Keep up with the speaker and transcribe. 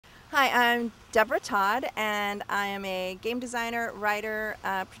Hi, I'm Deborah Todd, and I am a game designer, writer,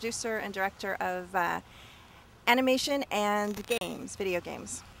 producer, and director of animation and games, video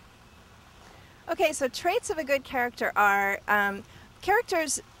games. Okay, so traits of a good character are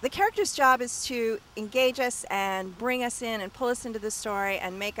characters. The character's job is to engage us and bring us in and pull us into the story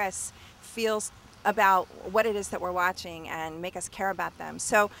and make us feel about what it is that we're watching and make us care about them.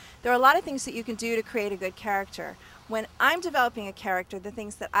 So there are a lot of things that you can do to create a good character. When I'm developing a character, the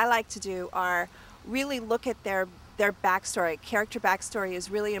things that I like to do are really look at their backstory. Character backstory is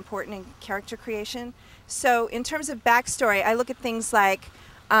really important in character creation. So in terms of backstory, I look at things like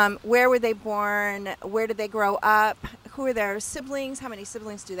where were they born? Where did they grow up? Who are their siblings? How many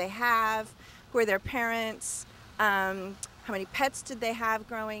siblings do they have? Who are their parents? How many pets did they have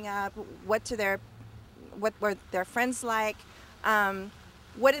growing up? What were their friends like?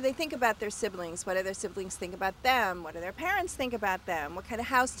 What do they think about their siblings? What do their siblings think about them? What do their parents think about them? What kind of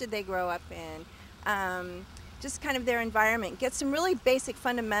house did they grow up in? Just kind of their environment. Get some really basic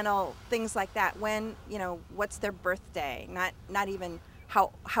fundamental things like that. When, what's their birthday? Not even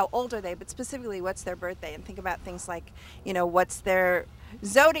how old are they, but specifically what's their birthday, and think about things like, what's their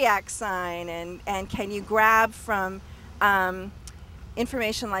zodiac sign, and can you grab from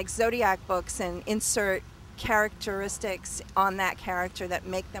information like zodiac books and insert characteristics on that character that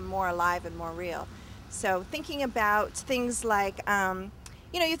make them more alive and more real. So thinking about things like,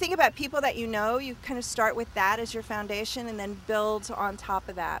 you think about people that you kind of start with that as your foundation and then build on top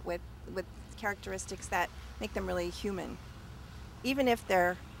of that with characteristics that make them really human, even if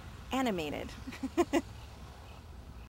they're animated.